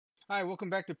Hi, welcome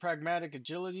back to Pragmatic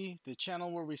Agility, the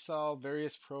channel where we solve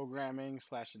various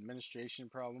programming/administration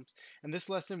problems. In this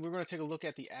lesson, we're going to take a look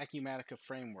at the Acumatica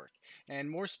framework. And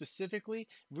more specifically,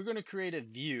 we're going to create a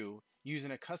view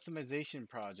using a customization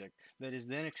project that is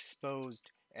then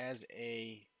exposed as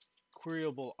a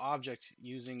queryable object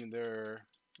using their,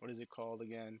 what is it called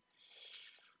again?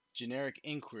 Generic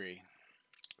inquiry.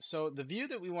 So the view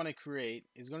that we want to create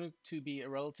is going to be a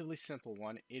relatively simple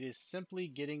one. It is simply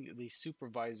getting the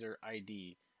supervisor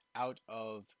ID out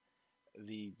of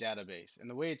the database. And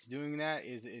the way it's doing that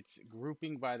is it's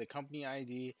grouping by the company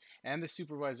ID and the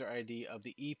supervisor ID of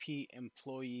the EP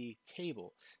employee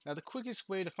table. Now the quickest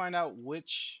way to find out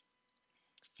which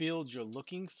fields you're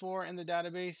looking for in the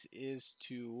database is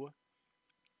to,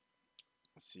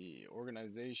 let's see,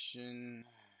 organization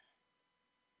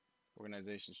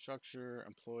structure,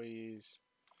 employees,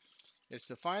 is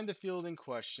to find the field in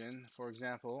question. For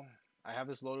example, I have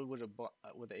this loaded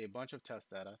with a bunch of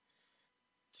test data.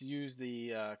 To use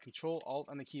the Control Alt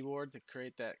on the keyboard to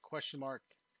create that question mark,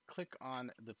 click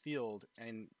on the field,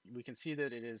 and we can see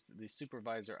that it is the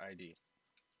supervisor ID.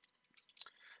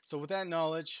 So with that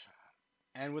knowledge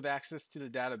and with access to the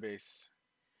database,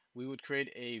 we would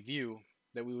create a view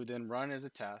that we would then run as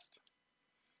a test.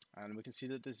 And we can see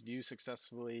that this view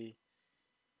successfully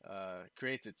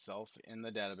creates itself in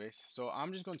the database. So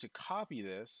I'm just going to copy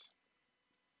this.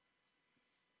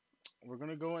 We're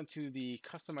going to go into the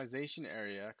customization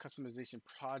area, customization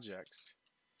projects.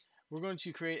 We're going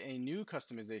to create a new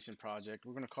customization project.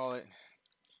 We're going to call it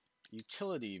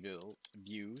utility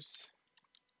views.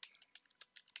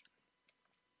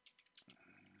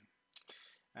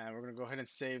 And we're going to go ahead and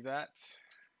save that.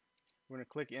 We're going to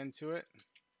click into it.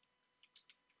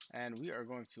 And we are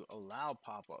going to allow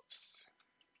pop-ups.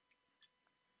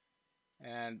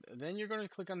 And then you're going to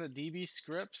click on the DB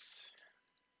scripts.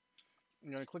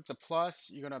 You're going to click the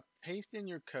plus. You're going to paste in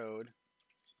your code.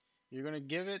 You're going to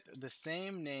give it the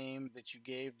same name that you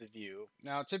gave the view.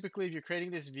 Now, typically, if you're creating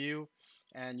this view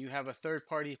and you have a third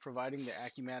party providing the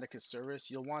Acumatica service,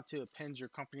 you'll want to append your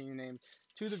company name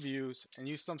to the views and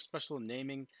use some special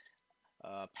naming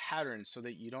patterns so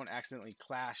that you don't accidentally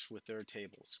clash with their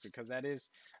tables, because that is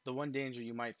the one danger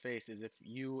you might face, is if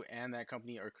you and that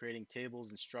company are creating tables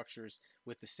and structures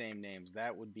with the same names.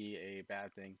 That would be a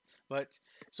bad thing. But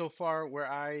so far where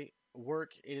I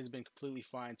work, it has been completely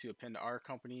fine to append our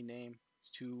company name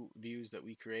to views that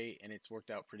we create, and it's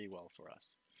worked out pretty well for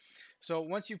us. So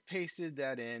once you pasted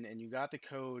that in and you got the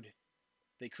code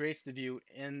that creates the view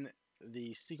in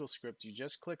the SQL script, you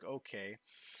just click OK.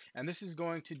 And this is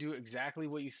going to do exactly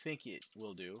what you think it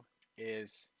will do,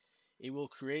 is it will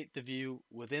create the view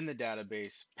within the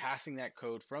database, passing that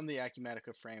code from the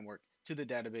Acumatica framework to the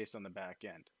database on the back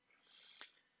end.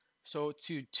 So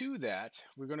to do that,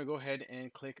 we're going to go ahead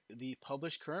and click the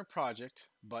Publish Current Project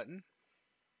button.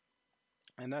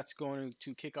 And that's going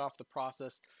to kick off the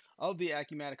process of the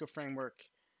Acumatica framework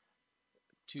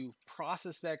to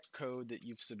process that code that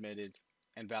you've submitted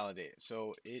and validate it.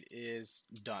 So it is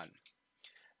done.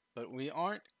 But we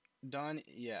aren't done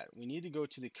yet. We need to go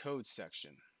to the code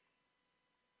section.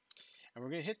 And we're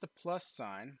going to hit the plus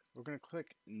sign. We're going to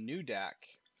click New DAC.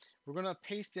 We're going to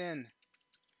paste in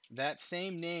that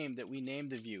same name that we named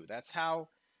the view. That's how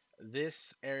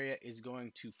this area is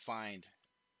going to find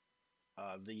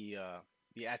the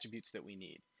attributes that we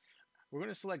need. We're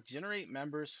going to select Generate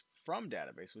Members from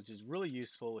Database, which is really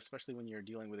useful, especially when you're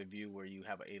dealing with a view where you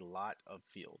have a lot of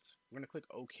fields. We're going to click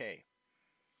OK.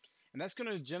 And that's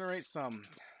going to generate some,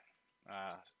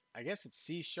 I guess it's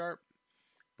C#,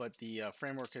 but the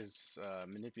framework has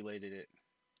manipulated it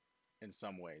in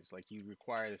some ways. Like, you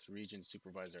require this region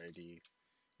supervisor ID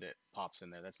that pops in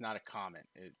there. That's not a comment.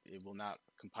 It will not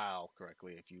compile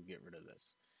correctly if you get rid of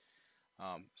this.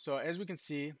 So as we can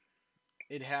see,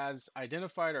 it has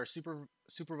identified our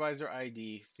supervisor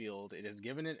ID field. It has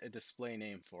given it a display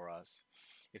name for us.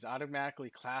 It's automatically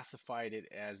classified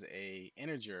it as an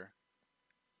integer,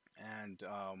 and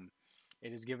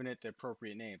it has given it the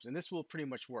appropriate names. And this will pretty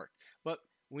much work. But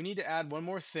we need to add one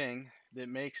more thing that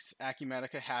makes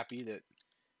Acumatica happy that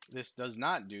this does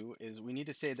not do, is we need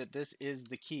to say that this is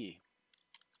the key.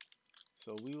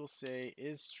 So we will say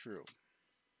is true.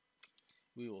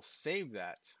 We will save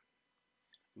that.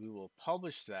 We will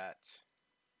publish that.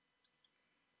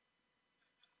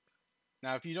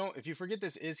 Now, if you forget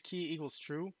this is key equals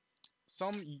true,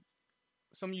 some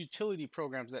utility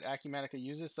programs that Acumatica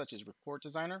uses, such as Report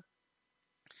Designer,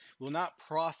 will not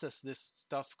process this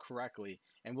stuff correctly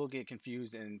and will get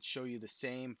confused and show you the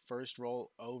same first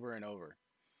row over and over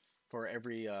for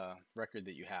every record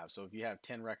that you have. So if you have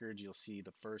 10 records, you'll see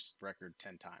the first record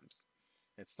 10 times.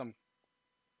 It's some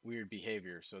weird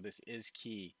behavior. So this is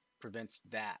key prevents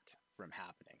that from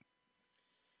happening.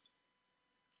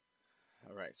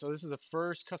 All right, so this is the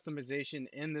first customization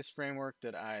in this framework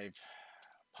that I've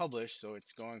published, so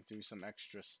it's going through some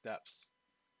extra steps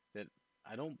that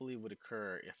I don't believe would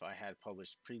occur if I had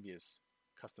published previous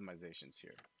customizations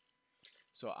here.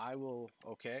 So I will,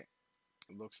 okay,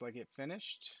 looks like it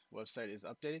finished. Website is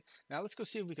updated. Now let's go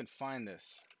see if we can find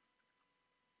this.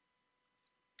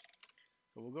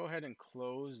 So we'll go ahead and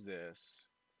close this.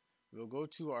 We'll go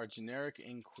to our generic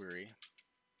inquiry,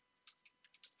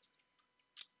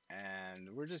 and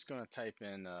we're just going to type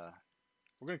in,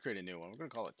 we're going to create a new one. We're going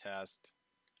to call it test.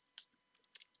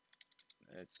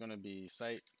 It's going to be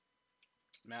site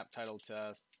map title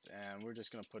tests, and we're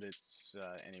just going to put it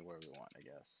anywhere we want, I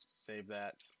guess. Save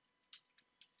that.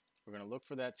 We're going to look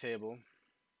for that table.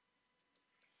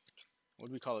 What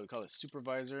do we call it? We call it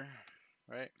supervisor,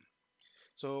 right?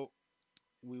 So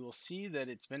we will see that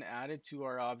it's been added to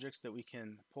our objects that we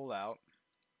can pull out.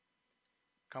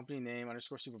 Company name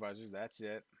underscore supervisors, that's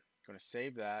it. Going to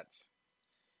save that.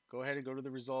 Go ahead and go to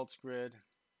the results grid.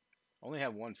 I only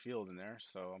have one field in there,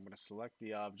 so I'm going to select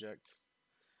the object,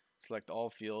 select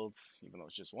all fields, even though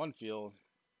it's just one field.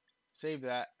 Save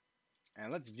that,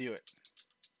 and let's view it.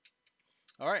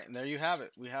 All right, and there you have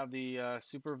it. We have the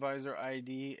supervisor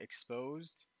ID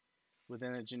exposed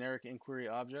within a generic inquiry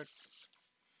object.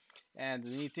 And the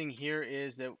neat thing here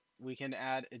is that we can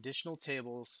add additional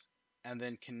tables and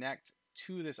then connect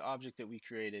to this object that we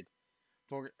created.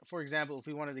 For example, if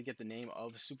we wanted to get the name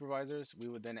of supervisors, we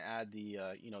would then add the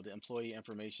the employee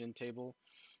information table,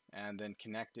 and then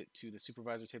connect it to the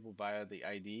supervisor table via the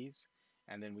IDs,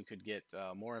 and then we could get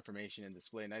more information and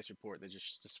display a nice report that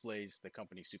just displays the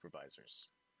company supervisors.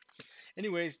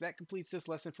 Anyways, that completes this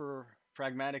lesson for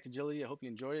pragmatic agility. I hope you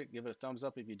enjoyed it. Give it a thumbs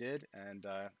up if you did, and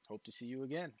hope to see you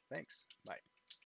again. Thanks. Bye.